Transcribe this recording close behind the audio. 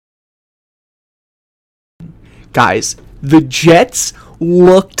Guys, the Jets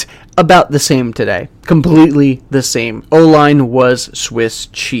looked about the same today. Completely the same. O-line was Swiss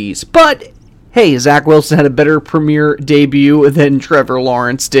cheese. But hey, Zach Wilson had a better premier debut than Trevor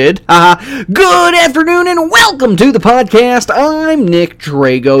Lawrence did. Good afternoon and welcome to the podcast. I'm Nick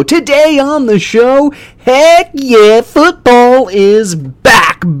Drago. Today on the show, heck yeah, football is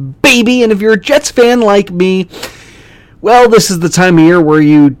back, baby. And if you're a Jets fan like me, well, this is the time of year where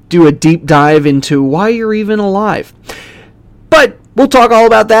you do a deep dive into why you're even alive. But we'll talk all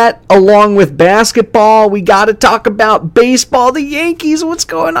about that along with basketball. We got to talk about baseball. The Yankees, what's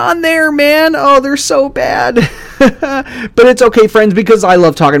going on there, man? Oh, they're so bad. But it's okay, friends, because I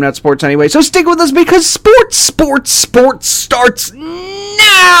love talking about sports anyway. So stick with us because sports starts now!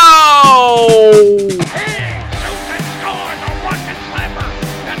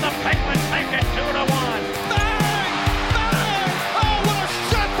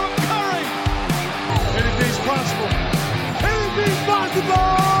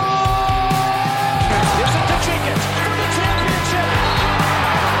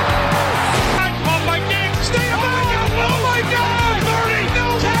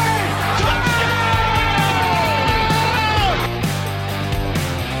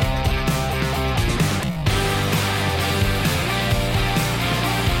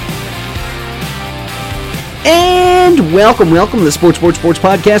 And welcome to the Sports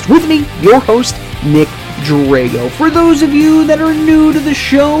Podcast with me, your host, Nick Drago. For those of you that are new to the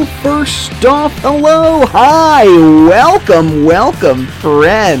show, first off, hello, hi, welcome,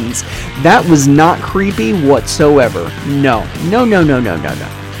 friends. That was not creepy whatsoever. No.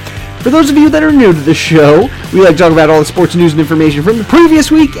 For those of you that are new to the show, we like to talk about all the sports news and information from the previous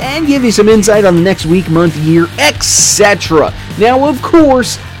week and give you some insight on the next week, month, year, etc. Now, of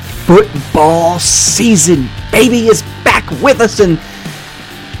course, football season, baby, is back with us, and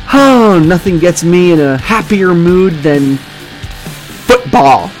nothing gets me in a happier mood than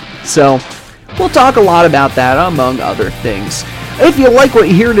football. So we'll talk a lot about that, among other things. If you like what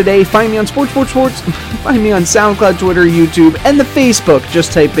you hear today, find me on Sports. Find me on SoundCloud, Twitter, YouTube, and the Facebook.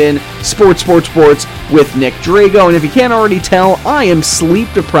 Just type in Sports with Nick Drago. And if you can't already tell, I am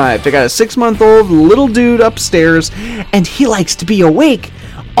sleep deprived. I got a 6-month-old little dude upstairs, and he likes to be awake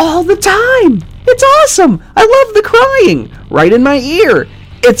all the time. It's awesome. I love the crying right in my ear.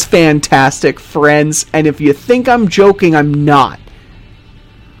 It's fantastic, friends. And if you think I'm joking, I'm not.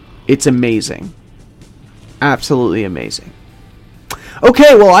 It's amazing. Absolutely amazing.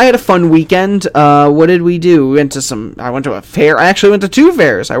 Okay, well, I had a fun weekend. What did we do? I went to a fair. I actually went to 2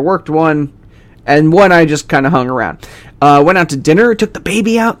 fairs. I worked one, and one I just kind of hung around. Went out to dinner, took the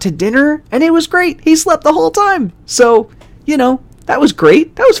baby out to dinner, and it was great. He slept the whole time. So, that was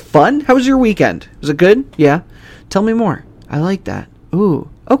great. That was fun. How was your weekend? Was it good? Yeah. Tell me more. I like that. Ooh,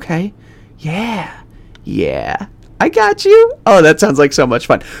 okay. Yeah. I got you. Oh, that sounds like so much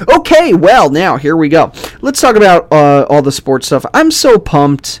fun. Okay, well, now, here we go. Let's talk about all the sports stuff. I'm so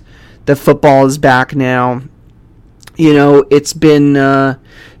pumped that football is back now. It's been a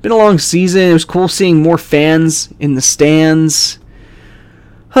long season. It was cool seeing more fans in the stands.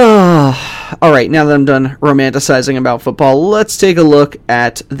 All right, now that I'm done romanticizing about football, let's take a look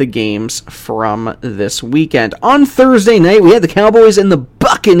at the games from this weekend. On Thursday night, we had the Cowboys and the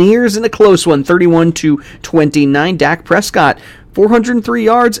Buccaneers in a close one, 31-29. Dak Prescott, 403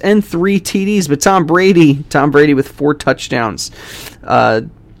 yards and 3 TDs, but Tom Brady with 4 touchdowns.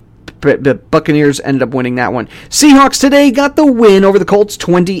 The Buccaneers ended up winning that one. Seahawks today got the win over the Colts,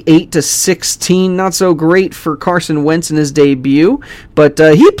 28-16. Not so great for Carson Wentz in his debut, but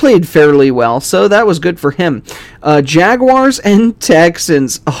he played fairly well, so that was good for him. Jaguars and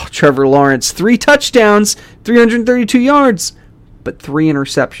Texans. Oh, Trevor Lawrence, 3 touchdowns, 332 yards, but 3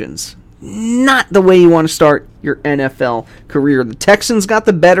 interceptions. Not the way you want to start your NFL career. The Texans got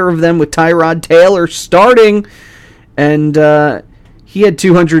the better of them with Tyrod Taylor starting, and he had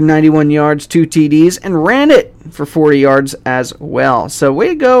 291 yards, 2 TDs, and ran it for 40 yards as well. So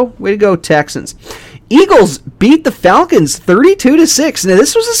way to go, Texans. Eagles beat the Falcons 32-6. Now,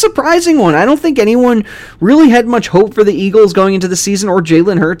 this was a surprising one. I don't think anyone really had much hope for the Eagles going into the season or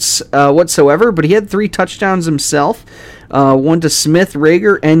Jalen Hurts whatsoever, but he had 3 touchdowns himself. One to Smith,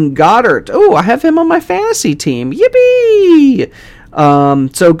 Rager, and Goddard. Oh, I have him on my fantasy team. Yippee!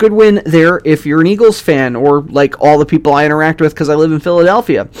 So good win there if you're an Eagles fan, or like all the people I interact with because I live in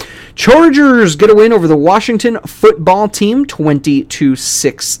Philadelphia. Chargers get a win over the Washington football team,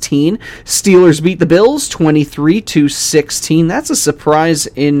 20-16. Steelers beat the Bills, 23-16. That's a surprise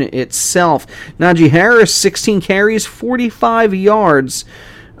in itself. Najee Harris, 16 carries, 45 yards.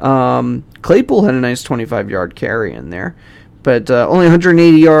 Claypool had a nice 25-yard carry in there, but only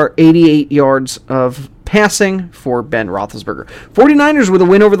 88 yards of passing for Ben Roethlisberger. 49ers with a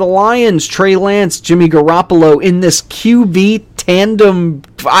win over the Lions. Trey Lance, Jimmy Garoppolo in this QB tandem,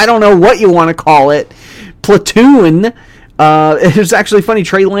 I don't know what you want to call it, platoon. It was actually funny.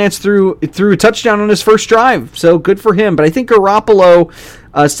 Trey Lance threw a touchdown on his first drive, so good for him. But I think Garoppolo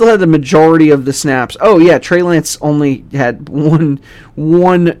still had the majority of the snaps. Oh yeah, Trey Lance only had one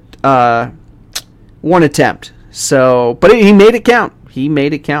attempt. So, but he made it count.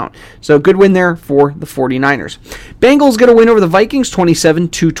 So good win there for the 49ers. Bengals get a win over the Vikings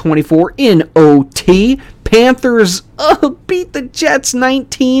 27-24 in OT. Panthers beat the Jets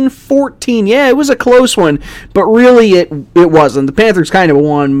 19-14. Yeah, it was a close one, but really it wasn't. The Panthers kind of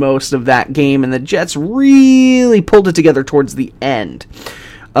won most of that game, and the Jets really pulled it together towards the end.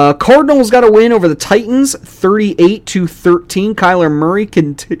 Cardinals got a win over the Titans 38-13. Kyler Murray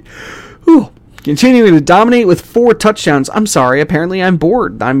continuing to dominate with 4 touchdowns. I'm sorry, apparently I'm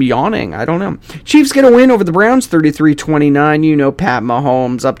bored. I'm yawning. I don't know. Chiefs get a win over the Browns, 33-29. You know Pat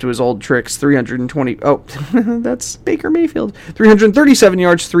Mahomes up to his old tricks, 320. Oh, that's Baker Mayfield. 337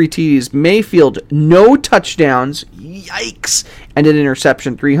 yards, 3 TDs. Mayfield, no touchdowns. Yikes. And an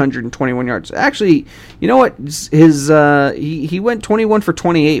interception, 321 yards. Actually, you know what? He went 21 for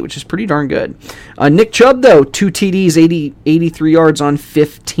 28, which is pretty darn good. Nick Chubb, though, 2 TDs, 83 yards on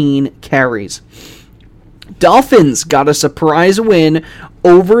 15 carries. Dolphins got a surprise win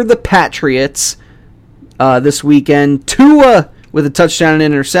over the Patriots this weekend. Tua with a touchdown and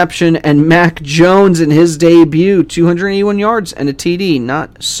interception, and Mac Jones in his debut, 281 yards and a TD.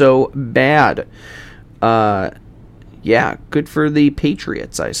 Not so bad. Yeah, good for the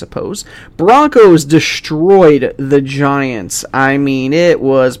Patriots, I suppose. Broncos destroyed the Giants. I mean, it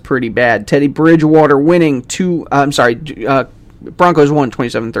was pretty bad. Teddy Bridgewater winning Broncos won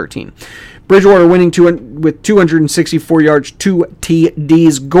 27-13. Bridgewater winning with 264 yards, 2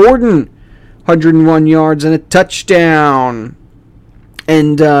 TDs. Gordon, 101 yards and a touchdown.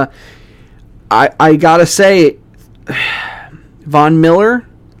 And I gotta say, Von Miller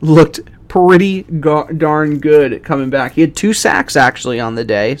looked pretty darn good coming back. He had 2 sacks actually on the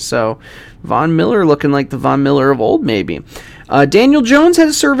day, so Von Miller looking like the Von Miller of old maybe. Daniel Jones had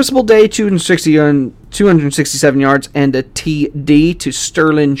a serviceable day, 267 yards and a TD to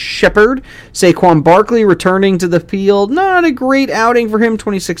Sterling Shepard. Saquon Barkley returning to the field. Not a great outing for him,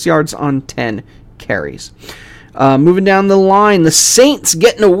 26 yards on 10 carries. Moving down the line, the Saints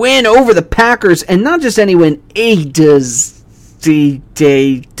getting a win over the Packers, and not just any win, bad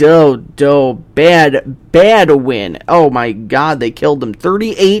a win. Oh my God, they killed them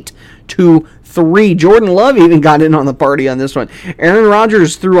 38-3. Jordan Love even got in on the party on this one. Aaron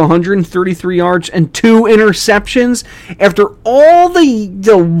Rodgers threw 133 yards and 2 interceptions. After all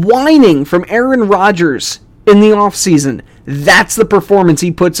the whining from Aaron Rodgers in the offseason, that's the performance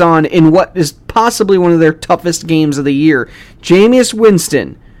he puts on in what is possibly one of their toughest games of the year. Jameis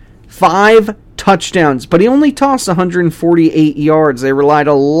Winston, 5 touchdowns, but he only tossed 148 yards. They relied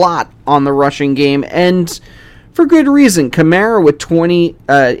a lot on the rushing game, and for good reason. Kamara with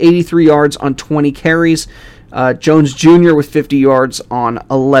 83 yards on 20 carries. Jones Jr. with 50 yards on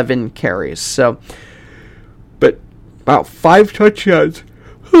 11 carries. So, but about 5 touchdowns.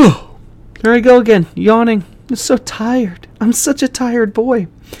 There I go again, yawning. I'm so tired. I'm such a tired boy.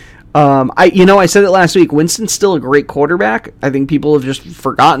 I said it last week. Winston's still a great quarterback. I think people have just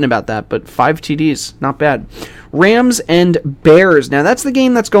forgotten about that, but 5 TDs, not bad. Rams and Bears. Now, that's the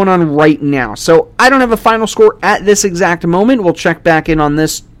game that's going on right now. So, I don't have a final score at this exact moment. We'll check back in on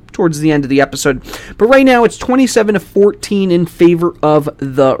this towards the end of the episode. But right now, it's 27-14 in favor of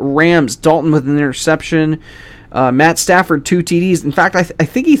the Rams. Dalton with an interception. Matt Stafford, 2 TDs. In fact, I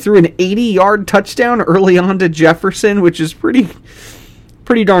think he threw an 80-yard touchdown early on to Jefferson, which is pretty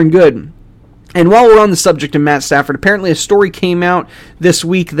darn good. And while we're on the subject of Matt Stafford, apparently a story came out this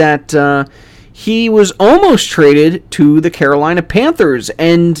week that he was almost traded to the Carolina Panthers.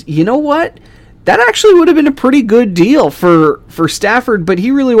 And you know what? That actually would have been a pretty good deal for Stafford, but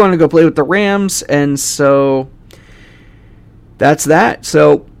he really wanted to go play with the Rams, and so that's that.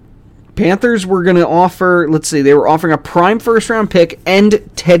 So Panthers were going to offer, they were offering a prime first-round pick and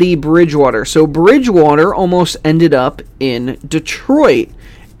Teddy Bridgewater. So Bridgewater almost ended up in Detroit.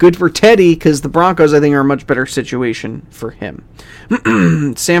 Good for Teddy, because the Broncos, I think, are a much better situation for him.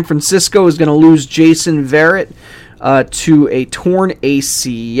 San Francisco is going to lose Jason Verrett to a torn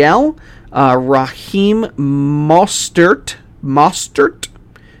ACL. Raheem Mostert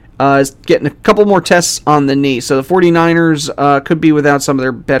is getting a couple more tests on the knee. So the 49ers could be without some of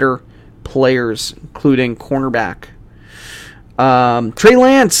their better players, including cornerback. Trey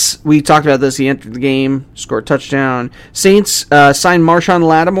Lance, we talked about this. He entered the game, scored a touchdown. Saints signed Marshawn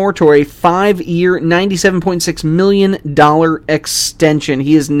Lattimore to a 5-year, $97.6 million extension.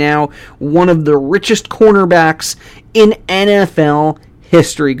 He is now one of the richest cornerbacks in NFL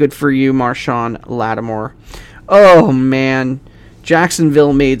history. Good for you, Marshawn Lattimore. Oh, man.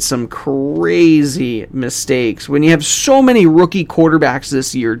 Jacksonville made some crazy mistakes. When you have so many rookie quarterbacks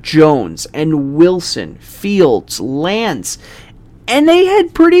this year, Jones and Wilson, Fields, Lance, and they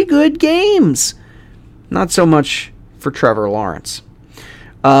had pretty good games. Not so much for Trevor Lawrence.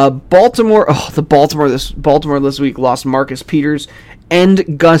 Baltimore this week lost Marcus Peters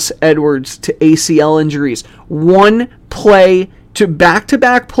and Gus Edwards to ACL injuries. One play to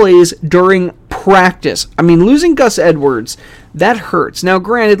back-to-back plays during practice. I mean, losing Gus Edwards, that hurts. Now,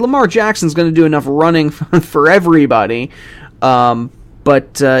 granted, Lamar Jackson's going to do enough running for everybody,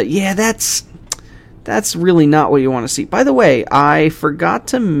 but that's really not what you want to see. By the way, I forgot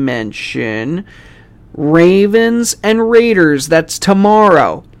to mention Ravens and Raiders. That's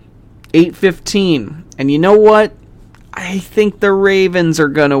tomorrow, 8:15. And you know what? I think the Ravens are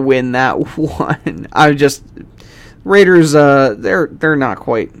going to win that one. Raiders, they're not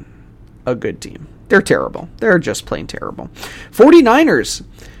quite a good team. They're terrible. They're just plain terrible. 49ers.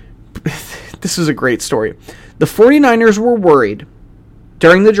 This is a great story. The 49ers were worried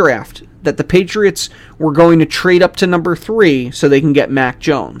during the draft that the Patriots were going to trade up to number 3 so they can get Mac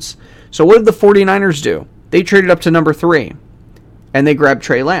Jones. So what did the 49ers do? They traded up to number 3, and they grabbed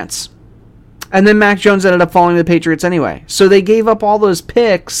Trey Lance. And then Mac Jones ended up falling to the Patriots anyway. So they gave up all those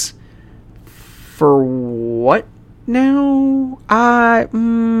picks for what now?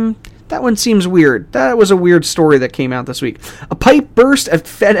 That one seems weird. That was a weird story that came out this week. A pipe burst at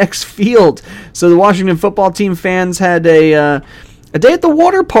FedEx Field. So the Washington football team fans had a day at the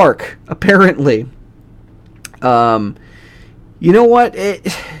water park, apparently. You know what?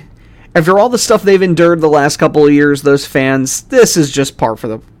 After all the stuff they've endured the last couple of years, those fans, this is just par for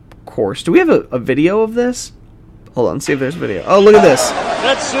the course. Do we have a video of this? Hold on, let's see if there's a video. Oh, look at this.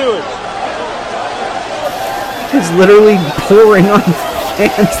 That's sewage. It's literally pouring on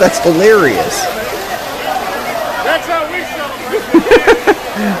fans. That's hilarious. That's how we celebrate.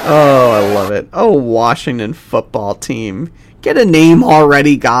 Oh, I love it. Oh, Washington football team. Get a name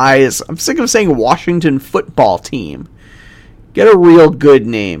already, guys. I'm sick of saying Washington football team. Get a real good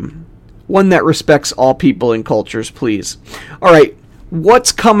name. One that respects all people and cultures, please. All right,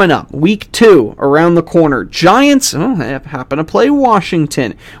 what's coming up? Week 2, around the corner. Giants, they happen to play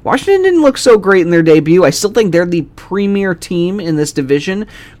Washington. Washington didn't look so great in their debut. I still think they're the premier team in this division,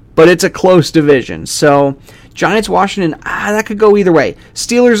 but it's a close division. So, Giants, Washington, that could go either way.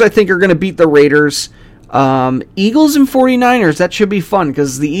 Steelers, I think, are going to beat the Raiders. Eagles and 49ers, that should be fun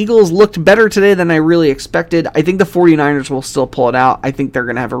because the Eagles looked better today than I really expected. I think the 49ers will still pull it out. I think they're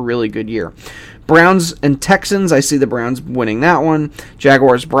going to have a really good year. Browns and Texans, I see the Browns winning that one.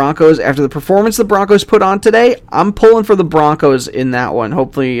 Jaguars, Broncos, after the performance the Broncos put on today, I'm pulling for the Broncos in that one.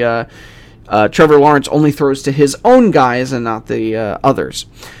 Hopefully Trevor Lawrence only throws to his own guys and not the others.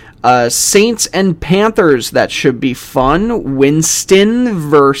 Saints and Panthers, that should be fun. Winston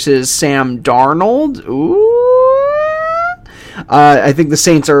versus Sam Darnold. Ooh. I think the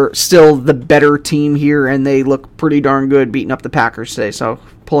Saints are still the better team here, and they look pretty darn good beating up the Packers today, so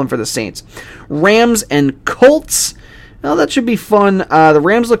pulling for the Saints. Rams and Colts. Well, that should be fun. The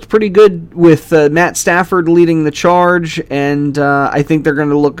Rams looked pretty good with Matt Stafford leading the charge, and I think they're going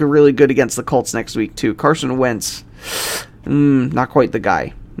to look really good against the Colts next week, too. Carson Wentz, not quite the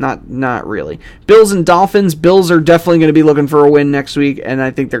guy. Not really. Bills and Dolphins. Bills are definitely going to be looking for a win next week, and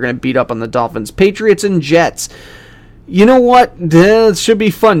I think they're going to beat up on the Dolphins. Patriots and Jets. You know what? It should be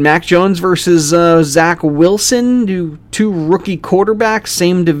fun. Mac Jones versus Zach Wilson. Two rookie quarterbacks,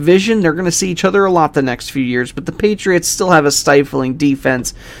 same division. They're going to see each other a lot the next few years, but the Patriots still have a stifling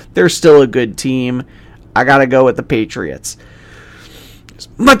defense. They're still a good team. I got to go with the Patriots. As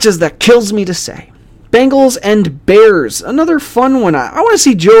much as that kills me to say. Bengals and Bears, another fun one. I want to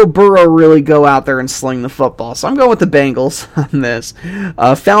see Joe Burrow really go out there and sling the football, so I'm going with the Bengals on this.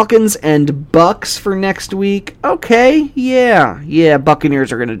 Falcons and Bucks for next week. Okay, yeah,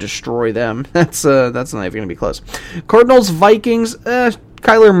 Buccaneers are going to destroy them. That's not even going to be close. Cardinals, Vikings,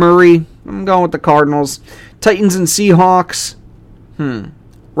 Kyler Murray. I'm going with the Cardinals. Titans and Seahawks.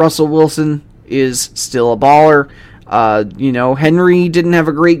 Russell Wilson is still a baller. Henry didn't have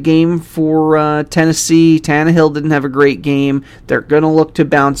a great game for Tennessee. Tannehill didn't have a great game. They're going to look to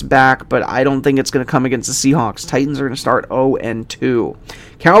bounce back, but I don't think it's going to come against the Seahawks. Titans are going to start 0-2.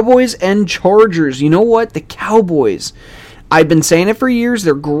 Cowboys and Chargers. You know what? The Cowboys. I've been saying it for years.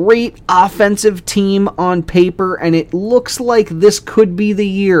 They're a great offensive team on paper, and it looks like this could be the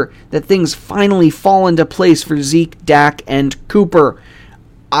year that things finally fall into place for Zeke, Dak, and Cooper.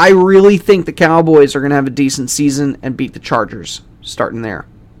 I really think the Cowboys are going to have a decent season and beat the Chargers, starting there.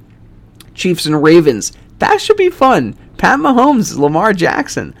 Chiefs and Ravens. That should be fun. Pat Mahomes, Lamar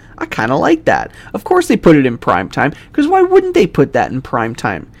Jackson. I kind of like that. Of course they put it in primetime, because why wouldn't they put that in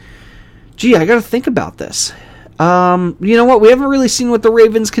primetime? Gee, I got to think about this. You know what? We haven't really seen what the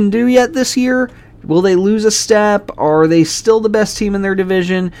Ravens can do yet this year. Will they lose a step? Are they still the best team in their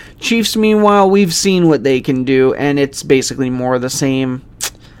division? Chiefs, meanwhile, we've seen what they can do, and it's basically more of the same.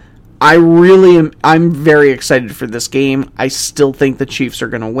 I'm very excited for this game. I still think the Chiefs are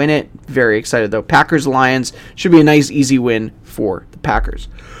going to win it. Very excited, though. Packers-Lions should be a nice, easy win for the Packers.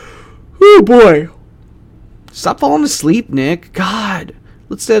 Oh, boy. Stop falling asleep, Nick. God.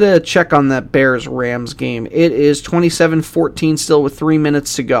 Let's get a check on that Bears-Rams game. It is 27-14 still with 3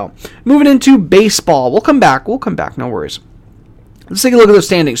 minutes to go. Moving into baseball. We'll come back. No worries. Let's take a look at the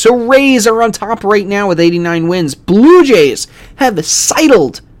standings. So Rays are on top right now with 89 wins. Blue Jays have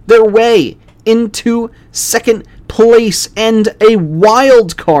sidled their way into second place and a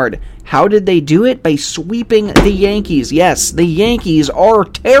wild card. How did they do it? By sweeping the Yankees. Yes, the Yankees are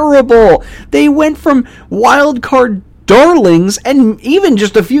terrible. They went from wild card darlings and even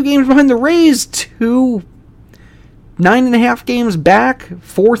just a few games behind the Rays to 9.5 games back,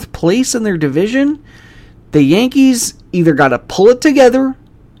 fourth place in their division. The Yankees either got to pull it together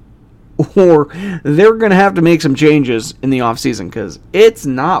or they're going to have to make some changes in the offseason because it's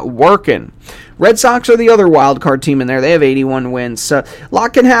not working. Red Sox are the other wild card team in there. They have 81 wins. So a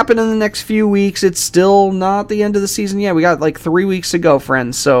lot can happen in the next few weeks. It's still not the end of the season yet. We got like 3 weeks to go,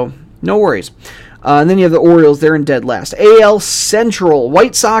 friends, so no worries. And then you have the Orioles. They're in dead last. AL Central.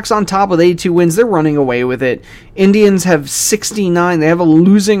 White Sox on top with 82 wins. They're running away with it. Indians have 69. They have a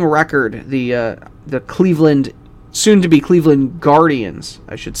losing record. The Cleveland, soon-to-be Cleveland Guardians,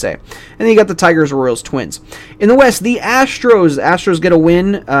 I should say. And then you got the Tigers, Royals, Twins. In the West, the Astros. The Astros get a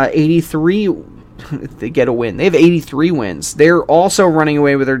win. 83. They get a win. They have 83 wins. They're also running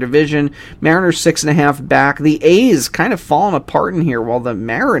away with their division. Mariners 6.5 back. The A's kind of falling apart in here, while the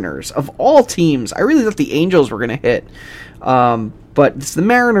Mariners, of all teams, I really thought the Angels were going to hit. But it's the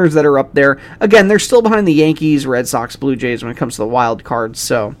Mariners that are up there. Again, they're still behind the Yankees, Red Sox, Blue Jays when it comes to the wild cards,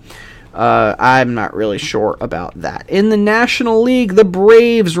 so I'm not really sure about that. In the National League, the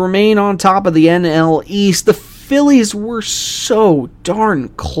Braves remain on top of the NL East. The Phillies were so darn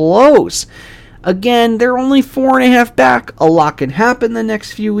close. Again, they're only 4.5 back. A lot can happen the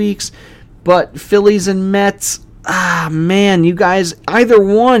next few weeks. But Phillies and Mets, man, you guys, either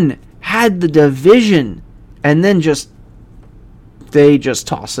one had the division and then they just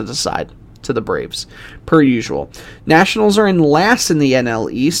toss it aside to the Braves, per usual. Nationals are in last in the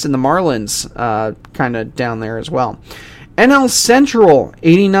NL East, and the Marlins kind of down there as well. NL Central,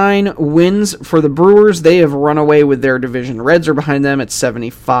 89 wins for the Brewers. They have run away with their division. Reds are behind them at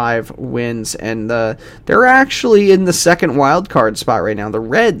 75 wins, and they're actually in the second wild card spot right now. The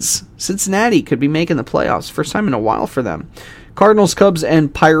Reds, Cincinnati, could be making the playoffs. First time in a while for them. Cardinals, Cubs,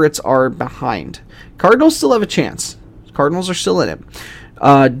 and Pirates are behind. Cardinals still have a chance. Cardinals are still in it.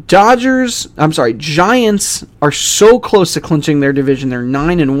 Giants are so close to clinching their division. They're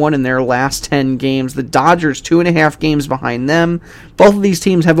 9-1 in their last 10 games. The Dodgers 2.5 games behind them. Both of these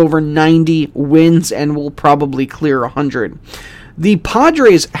teams have over 90 wins and will probably clear 100. The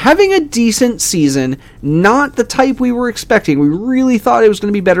Padres having a decent season, not the type we were expecting. We really thought it was going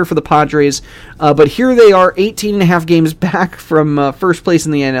to be better for the Padres, but here they are, 18.5 games back from first place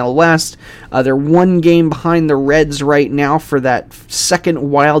in the NL West. They're 1 game behind the Reds right now for that second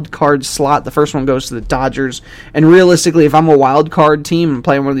wild card slot. The first one goes to the Dodgers, and realistically, if I'm a wild card team and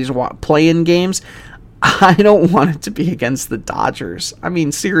playing one of these play-in games, I don't want it to be against the Dodgers. I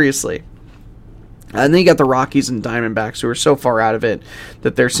mean, seriously. And then you got the Rockies and Diamondbacks, who are so far out of it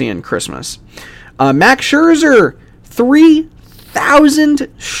that they're seeing Christmas. Max Scherzer, 3,000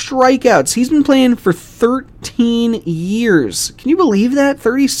 strikeouts. He's been playing for 13 years. Can you believe that?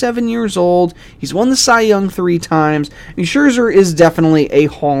 37 years old. He's won the Cy Young 3 times. I mean, Scherzer is definitely a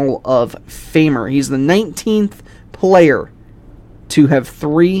Hall of Famer. He's the 19th player to have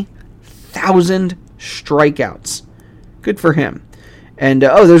 3,000 strikeouts. Good for him. And,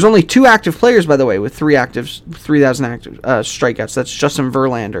 there's only 2 active players, by the way, with 3,000 active strikeouts. That's Justin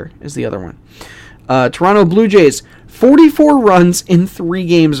Verlander is the other one. Toronto Blue Jays, 44 runs in 3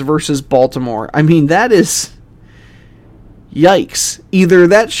 games versus Baltimore. I mean, that is... Yikes. Either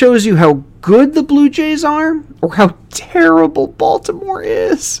that shows you how good the Blue Jays are or how terrible Baltimore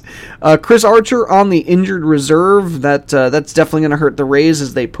is. Chris Archer on the injured reserve. That's definitely going to hurt the Rays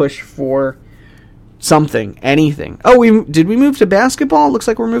as they push for something, anything. Oh, did we move to basketball? Looks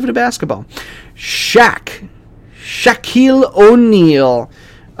like we're moving to basketball. Shaquille O'Neal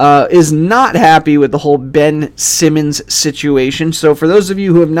is not happy with the whole Ben Simmons situation. So for those of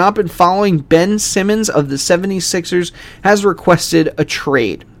you who have not been following, Ben Simmons of the 76ers has requested a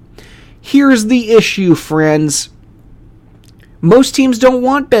trade. Here's the issue, friends. Most teams don't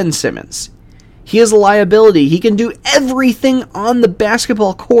want Ben Simmons. He is a liability. He can do everything on the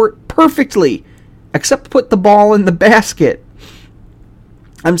basketball court perfectly, except put the ball in the basket.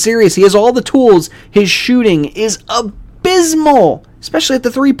 I'm serious. He has all the tools. His shooting is abysmal, especially at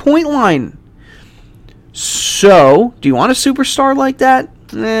the three-point line. So, do you want a superstar like that?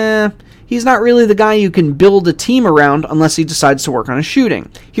 He's not really the guy you can build a team around unless he decides to work on his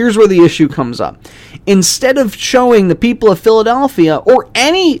shooting. Here's where the issue comes up. Instead of showing the people of Philadelphia or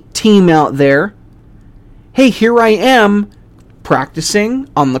any team out there, hey, here I am practicing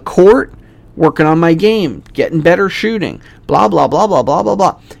on the court, working on my game, getting better shooting, blah, blah, blah, blah, blah, blah,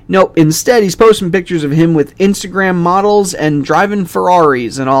 blah. No, instead he's posting pictures of him with Instagram models and driving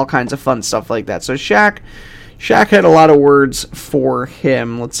Ferraris and all kinds of fun stuff like that. So Shaq had a lot of words for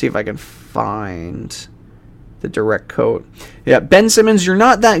him. Let's see if I can find the direct quote. Yeah, Ben Simmons, you're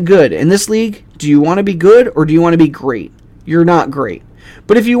not that good. In this league, do you want to be good or do you want to be great? You're not great.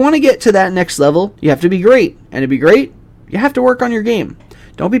 But if you want to get to that next level, you have to be great. And to be great, you have to work on your game.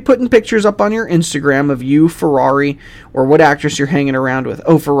 Don't be putting pictures up on your Instagram of you, Ferrari, or what actress you're hanging around with.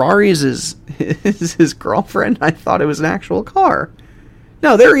 Oh, Ferrari is his girlfriend? I thought it was an actual car.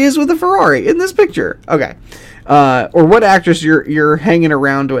 No, there he is with a Ferrari in this picture. Okay. Or what actress you're hanging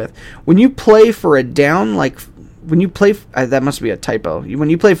around with. When you play for a down, like, that must be a typo. When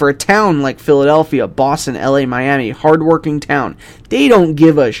you play for a town like Philadelphia, Boston, LA, Miami, hardworking town, they don't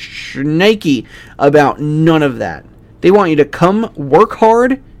give a shnikey about none of that. They want you to come work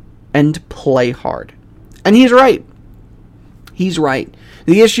hard and play hard. And he's right. He's right.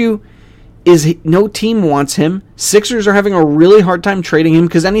 The issue is no team wants him. Sixers are having a really hard time trading him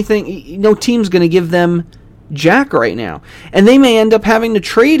because no team's going to give them jack right now. And they may end up having to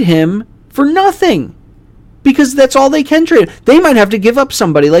trade him for nothing because that's all they can trade. They might have to give up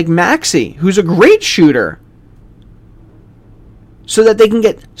somebody like Maxey, who's a great shooter, so that they can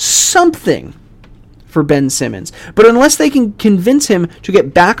get something for Ben Simmons. But unless they can convince him to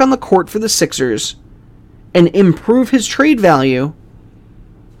get back on the court for the Sixers and improve his trade value,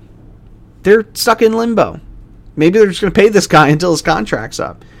 they're stuck in limbo. Maybe they're just going to pay this guy until his contract's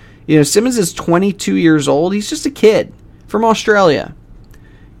up. You know, Simmons is 22 years old. He's just a kid from Australia.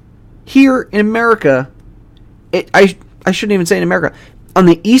 Here in America, I shouldn't even say in America, on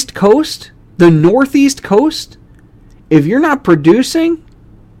the East Coast, the Northeast Coast, if you're not producing,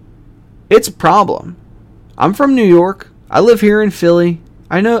 it's a problem. I'm from New York. I live here in Philly.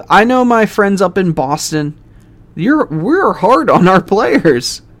 I know my friends up in Boston. We're hard on our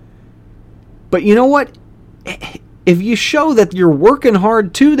players. But you know what? If you show that you're working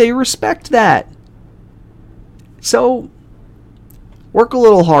hard too, they respect that. So work a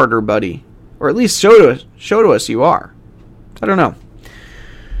little harder, buddy. Or at least show to us you are. I don't know.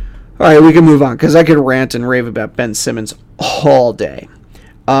 All right, we can move on because I could rant and rave about Ben Simmons all day.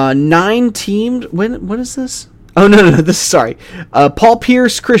 9 teams. What is this? Oh, no. Sorry. Paul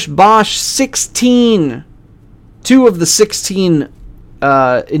Pierce, Chris Bosh, 16. 2 of the 16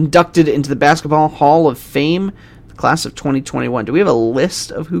 inducted into the Basketball Hall of Fame, the class of 2021. Do we have a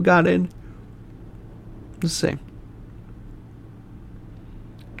list of who got in? Let's see.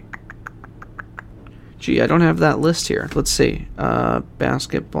 Gee, I don't have that list here. Let's see.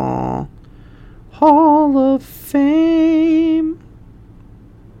 Basketball Hall of Fame.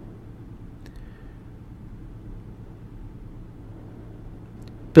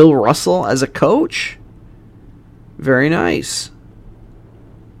 Bill Russell as a coach? Very nice.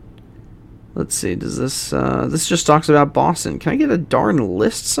 Let's see, does this just talks about Boston. Can I get a darn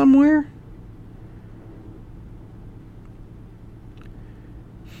list somewhere?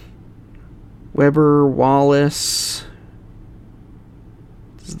 Weber, Wallace.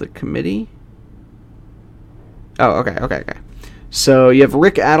 This is the committee. Oh, okay. So you have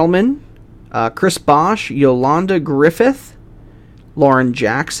Rick Adelman, Chris Bosh, Yolanda Griffith, Lauren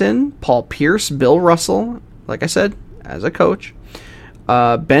Jackson, Paul Pierce, Bill Russell, like I said, as a coach,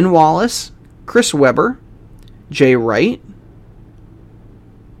 Ben Wallace, Chris Webber, Jay Wright.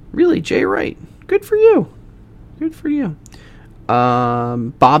 Really, Jay Wright. Good for you.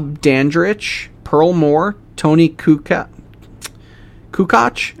 Bob Dandridge, Pearl Moore, Tony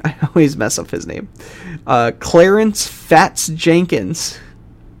Kukoc. I always mess up his name. Clarence Fats Jenkins.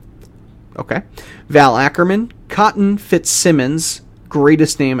 Okay. Val Ackerman. Cotton Fitzsimmons.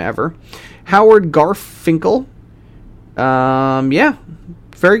 Greatest name ever. Howard Garfinkel. Yeah.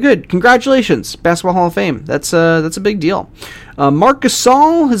 Very good. Congratulations. Basketball Hall of Fame. That's a big deal. Marc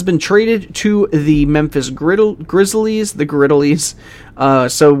Gasol has been traded to the Memphis Grizzlies. The Grizzlies.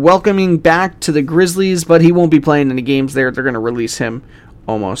 So welcoming back to the Grizzlies, but he won't be playing any games there. They're going to release him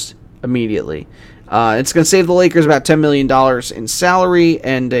almost immediately. It's going to save the Lakers about $10 million in salary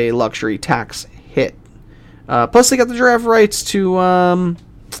and a luxury tax hit. Plus, they got the draft rights to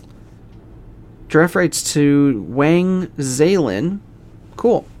Wang Zalin.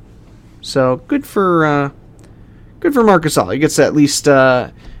 Cool. So good for Marc Gasol. He gets to at least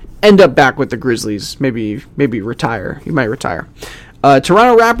end up back with the Grizzlies. Maybe retire. He might retire.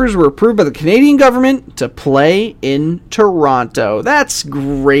 Toronto Raptors were approved by the Canadian government to play in Toronto. That's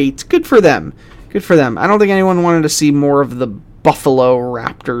great. Good for them. Good for them. I don't think anyone wanted to see more of the Buffalo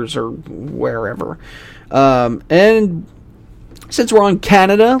Raptors or wherever. And since we're on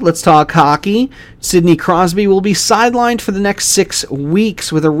Canada, let's talk hockey. Sidney Crosby will be sidelined for the next 6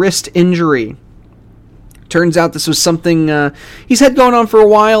 weeks with a wrist injury. Turns out this was something he's had going on for a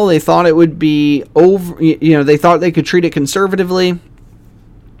while. They thought it would be over. They thought they could treat it conservatively.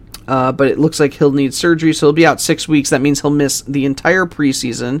 But it looks like he'll need surgery, so he'll be out 6 weeks. That means he'll miss the entire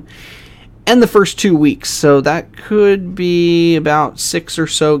preseason and the first 2 weeks. So that could be about 6 or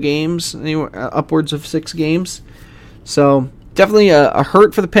so games, upwards of 6 games. So definitely a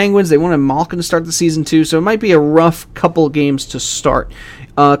hurt for the Penguins. They wanted Malkin to start the season too, so it might be a rough couple games to start.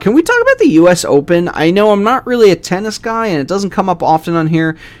 Can we talk about the U.S. Open? I know I'm not really a tennis guy, and it doesn't come up often on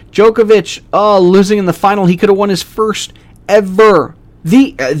here. Djokovic, losing in the final. He could have won his first ever.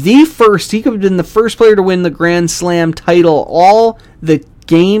 The first. He could have been the first player to win the Grand Slam title. All the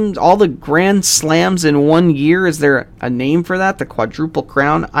games, all the Grand Slams in 1 year. Is there a name for that? The quadruple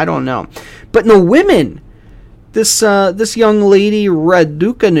crown? I don't know. But no, women. This young lady,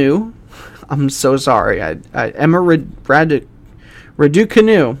 Raducanu, I'm so sorry, Emma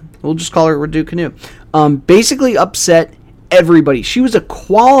Raducanu, we'll just call her Raducanu, basically upset everybody. She was a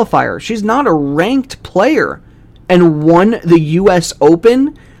qualifier. She's not a ranked player and won the U.S.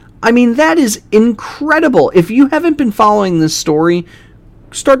 Open. I mean, that is incredible. If you haven't been following this story,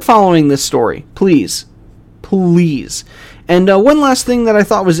 start following this story, please. Please. And one last thing that I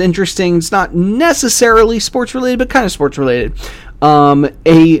thought was interesting, it's not necessarily sports-related, but kind of sports-related.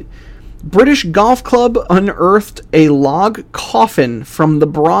 A British golf club unearthed a log coffin from the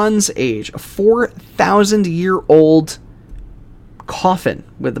Bronze Age, a 4,000-year-old coffin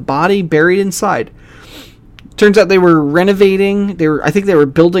with the body buried inside. Turns out they were renovating. I think they were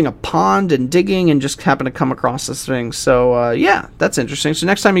building a pond and digging and just happened to come across this thing. So, yeah, that's interesting. So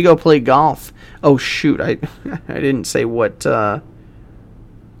next time you go play golf... Oh, shoot, I didn't say what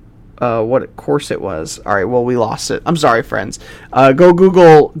course it was. All right, well, we lost it. I'm sorry, friends. Go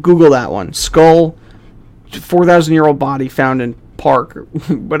Google that one. Skull, 4,000-year-old body found in park,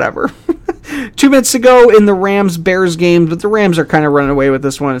 whatever. 2 minutes to go in the Rams-Bears game, but the Rams are kind of running away with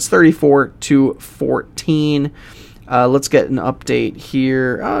this one. It's 34-14. Let's get an update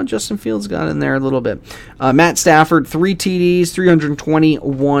here. Oh, Justin Fields got in there a little bit. Matt Stafford, 3 TDs,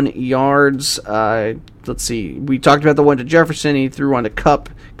 321 yards. Let's see. We talked about the one to Jefferson. He threw one to Kupp.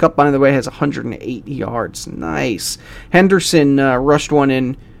 Kupp, by the way, has 108 yards. Nice. Henderson rushed one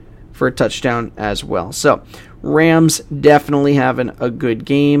in for a touchdown as well. So, Rams definitely having a good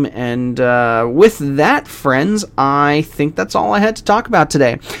game. And with that, friends, I think that's all I had to talk about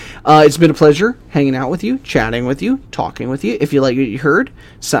today. It's been a pleasure hanging out with you, chatting with you, talking with you. If you like what you heard,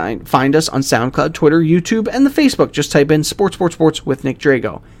 find us on SoundCloud, Twitter, YouTube, and the Facebook. Just type in Sports with Nick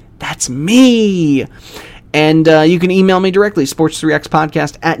Drago. That's me. And you can email me directly,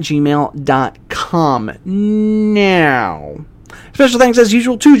 sports3xpodcast@gmail.com. Now... Special thanks, as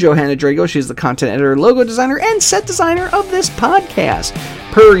usual, to Johanna Drago. She's the content editor, logo designer, and set designer of this podcast.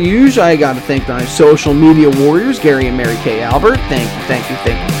 Per usual, I got to thank my social media warriors, Gary and Mary Kay Albert. Thank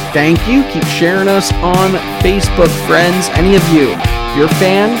you. Keep sharing us on Facebook, friends. Any of you, if you're a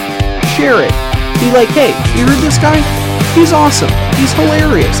fan, share it. Be like, hey, you heard this guy? He's awesome. He's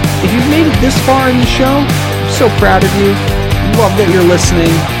hilarious. If you've made it this far in the show, I'm so proud of you. Love that you're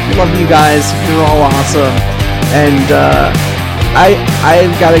listening. Love you guys. You're all awesome. And,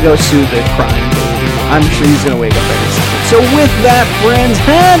 I've got to go soothe the crying baby. I'm sure he's going to wake up any second. So with that, friends,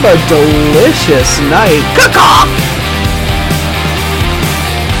 have a delicious night. Cook-off!